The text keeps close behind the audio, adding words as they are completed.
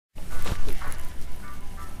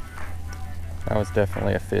That was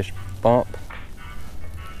definitely a fish bump.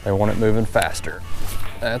 They want it moving faster.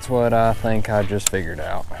 That's what I think I just figured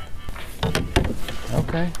out.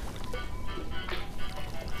 Okay.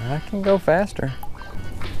 I can go faster.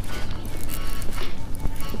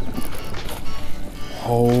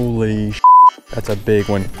 Holy sh**, that's a big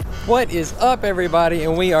one. What is up, everybody?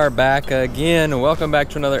 And we are back again. Welcome back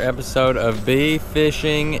to another episode of Bee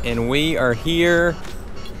Fishing, and we are here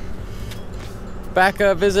back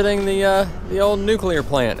visiting the old nuclear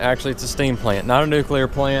plant. Actually, it's a steam plant, not a nuclear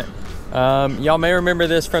plant. Y'all may remember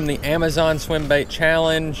this from the Amazon swim bait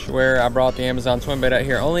challenge, where I brought the Amazon swim bait out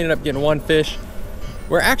here. Only ended up getting one fish.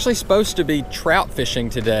 We're actually supposed to be trout fishing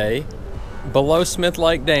today below Smith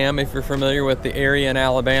Lake Dam. If you're familiar with the area in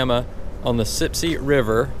Alabama, on the Sipsey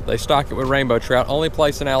River, they stock it with rainbow trout. Only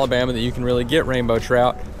place in Alabama that you can really get rainbow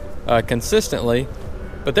trout consistently.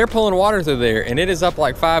 But they're pulling water through there, and it is up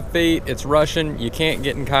like 5 feet. It's rushing. You can't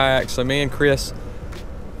get in kayaks. So me and Chris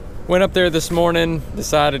went up there this morning,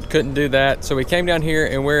 decided couldn't do that. So we came down here,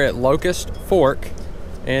 and we're at Locust Fork.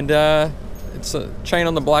 And it's a chain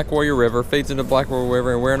on the Black Warrior River, feeds into the Black Warrior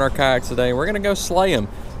River, and we're in our kayaks today. And we're gonna go slay them.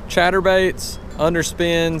 Chatterbaits,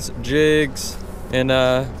 underspins, jigs, and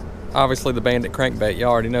obviously the bandit crankbait.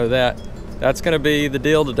 Y'all already know that. That's gonna be the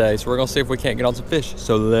deal today. So we're gonna see if we can't get on some fish.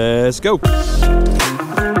 So let's go.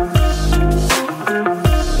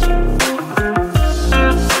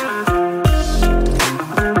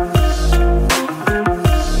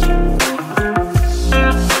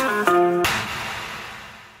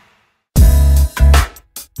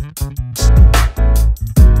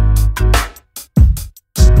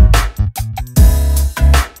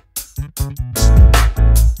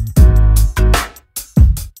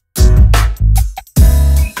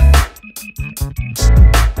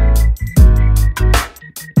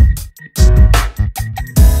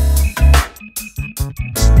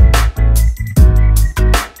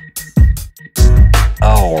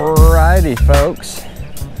 Alrighty, folks.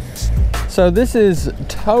 So this is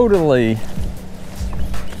totally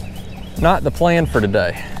not the plan for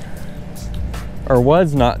today, or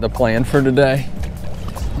was not the plan for today.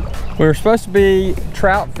 We were supposed to be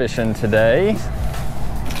trout fishing today,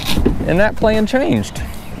 and that plan changed.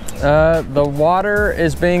 The water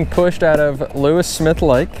is being pushed out of Lewis Smith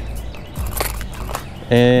Lake,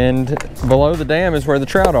 and below the dam is where the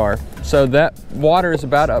trout are. So that water is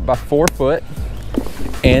about up by 4 foot,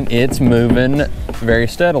 and it's moving very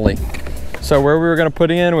steadily. So where we were gonna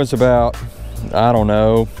put in was about, I don't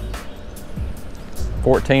know,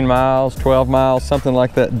 14 miles, 12 miles, something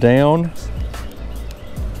like that, down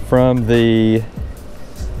from the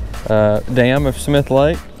dam of Smith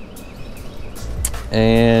Lake.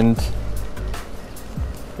 And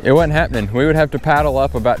it wasn't happening. We would have to paddle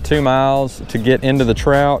up about 2 miles to get into the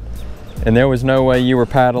trout, and there was no way you were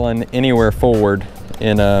paddling anywhere forward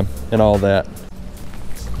in all that.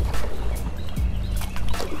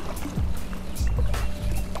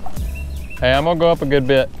 Hey, I'm gonna go up a good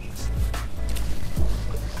bit.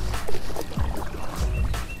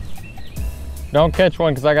 Don't catch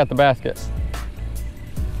one because I got the basket.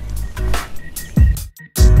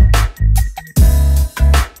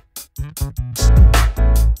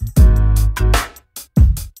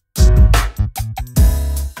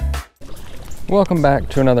 Welcome back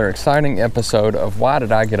to another exciting episode of Why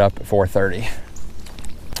Did I Get Up at 4:30?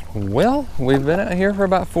 Well, we've been out here for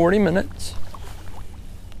about 40 minutes.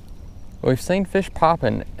 We've seen fish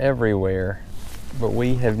popping everywhere, but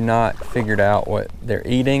we have not figured out what they're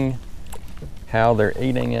eating, how they're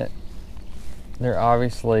eating it. They're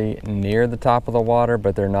obviously near the top of the water,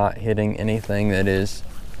 but they're not hitting anything that is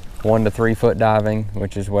 1 to 3 foot diving,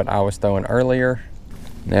 which is what I was throwing earlier.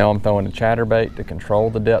 Now I'm throwing a chatterbait to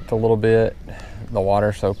control the depth a little bit. The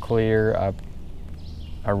water's so clear,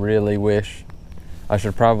 I really wish I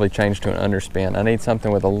should probably change to an underspin. I need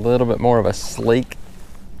something with a little bit more of a sleek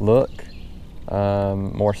look,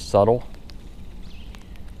 more subtle,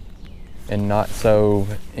 and not so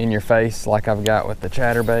in your face like I've got with the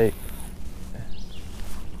chatterbait.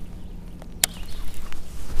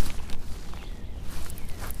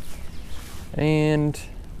 And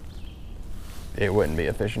it wouldn't be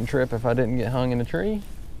a fishing trip if I didn't get hung in a tree.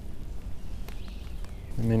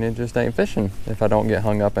 I mean, it just ain't fishing if I don't get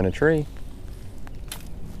hung up in a tree.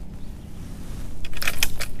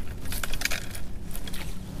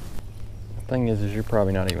 Thing is you're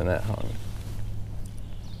probably not even that hung.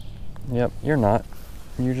 Yep, you're not.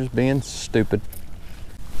 You're just being stupid.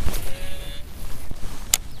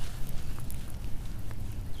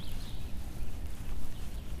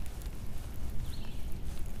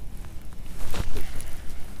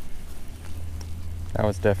 That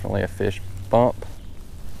was definitely a fish bump.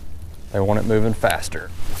 They want it moving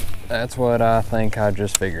faster. That's what I think I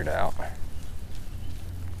just figured out.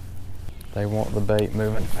 They want the bait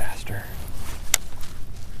moving faster.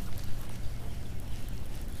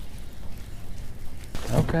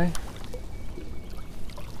 Okay.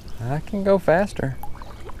 I can go faster.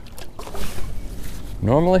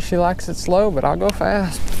 Normally she likes it slow, but I'll go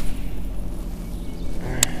fast.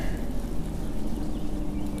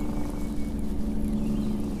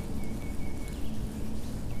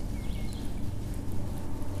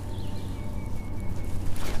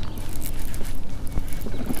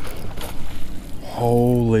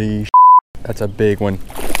 Holy sh**, that's a big one.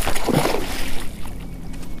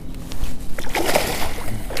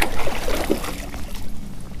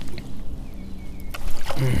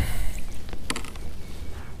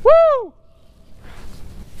 Woo!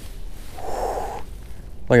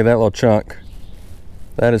 Look at that little chunk.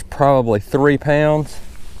 That is probably 3 pounds.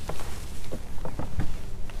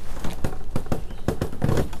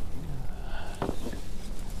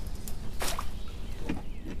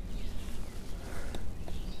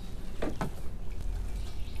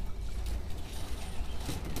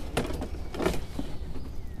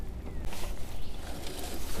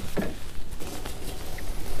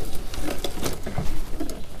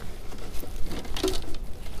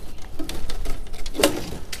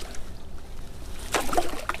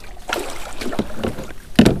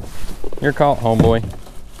 You're caught, homeboy.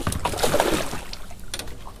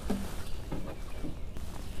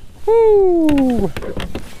 Woo!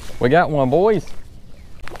 We got one, boys.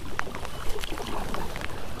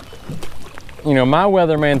 You know, my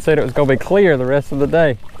weatherman said it was gonna be clear the rest of the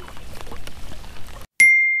day.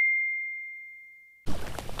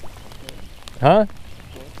 Huh?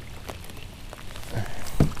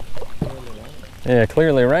 Yeah,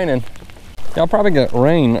 clearly raining. Y'all probably got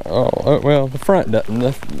rain. Oh, well, the front doesn't,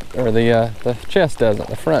 the chest doesn't.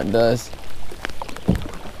 The front does.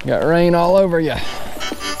 Got rain all over you.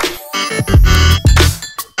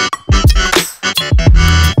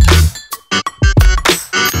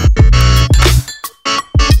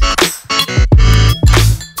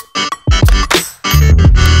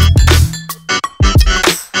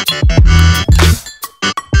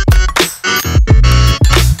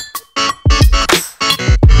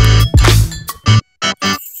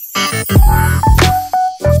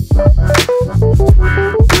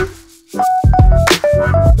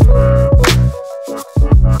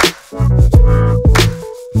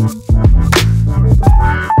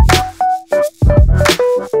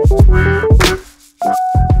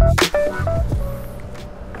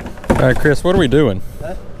 All right, Chris, what are we doing?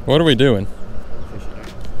 Huh? What are we doing?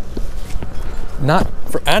 Not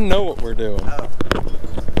for, I know what we're doing. Oh,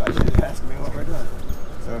 I should have asked me what we're doing.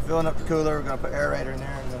 So we're filling up the cooler, we're gonna put aerator in there,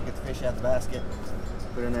 and then get the fish out of the basket,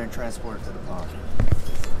 put it in there and transport it to the pond.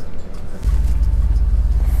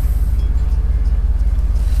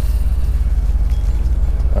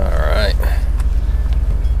 All right.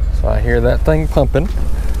 So I hear that thing pumping.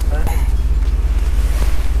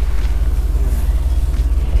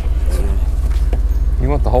 You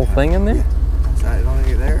want the whole thing in there? Yeah. It's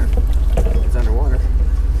only there. It's underwater.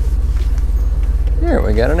 Here,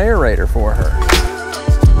 we got an aerator for her.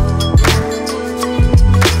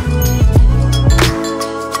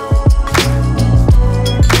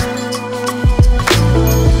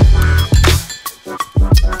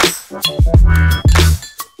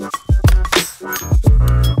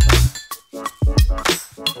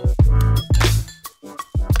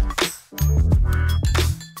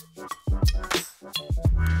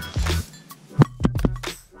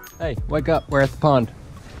 Hey, wake up, we're at the pond.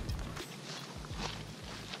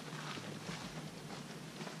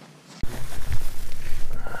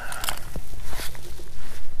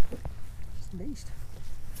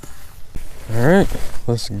 All right,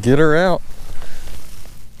 let's get her out.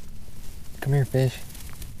 Come here, fish.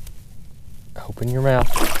 Open your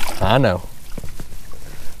mouth. I know.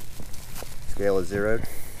 Scale is 0.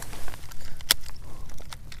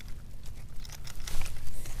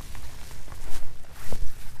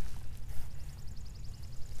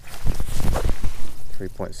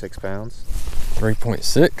 .6 pounds.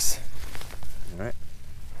 3.6. All right.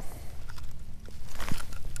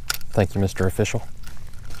 Thank you, Mr. Official.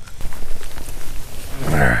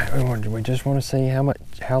 All right, we just want to see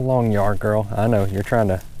how long you are, girl. I know you're trying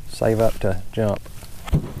to save up to jump.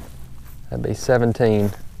 That'd be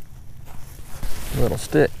 17. Little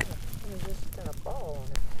stick.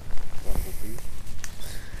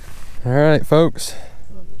 All right, folks.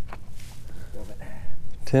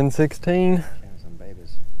 1016.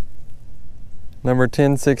 Number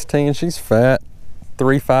 1016, she's fat,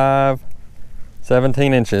 3'5",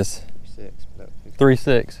 17 inches.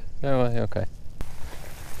 3'6". No, okay.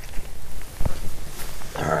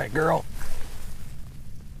 All right, girl.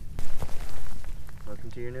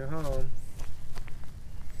 Welcome to your new home.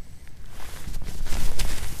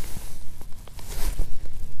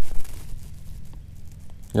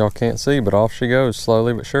 Y'all can't see, but off she goes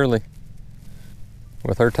slowly but surely.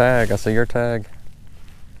 With her tag, I see your tag.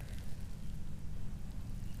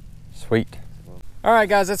 Sweet. All right,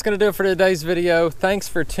 guys, that's gonna do it for today's video. Thanks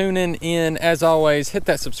for tuning in. As always, hit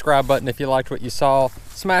that subscribe button if you liked what you saw.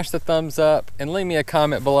 Smash the thumbs up and leave me a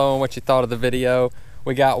comment below on what you thought of the video.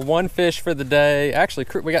 We got one fish for the day. Actually,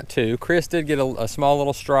 we got two. Chris did get a small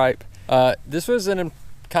little stripe. This was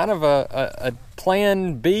kind of a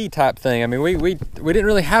plan B type thing. I mean, we didn't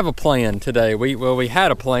really have a plan today. We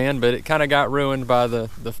had a plan, but it kind of got ruined by the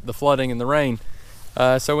flooding and the rain.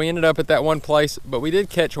 So we ended up at that one place, but we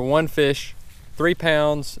did catch one fish, 3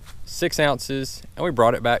 pounds, 6 ounces, and we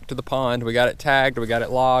brought it back to the pond. We got it tagged, we got it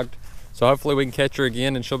logged. So hopefully we can catch her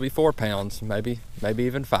again and she'll be 4 pounds, maybe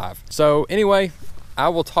even 5. So anyway, I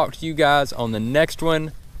will talk to you guys on the next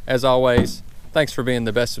one. As always, thanks for being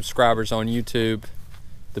the best subscribers on YouTube,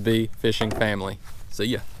 the Bee Fishing family. See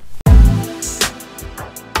ya.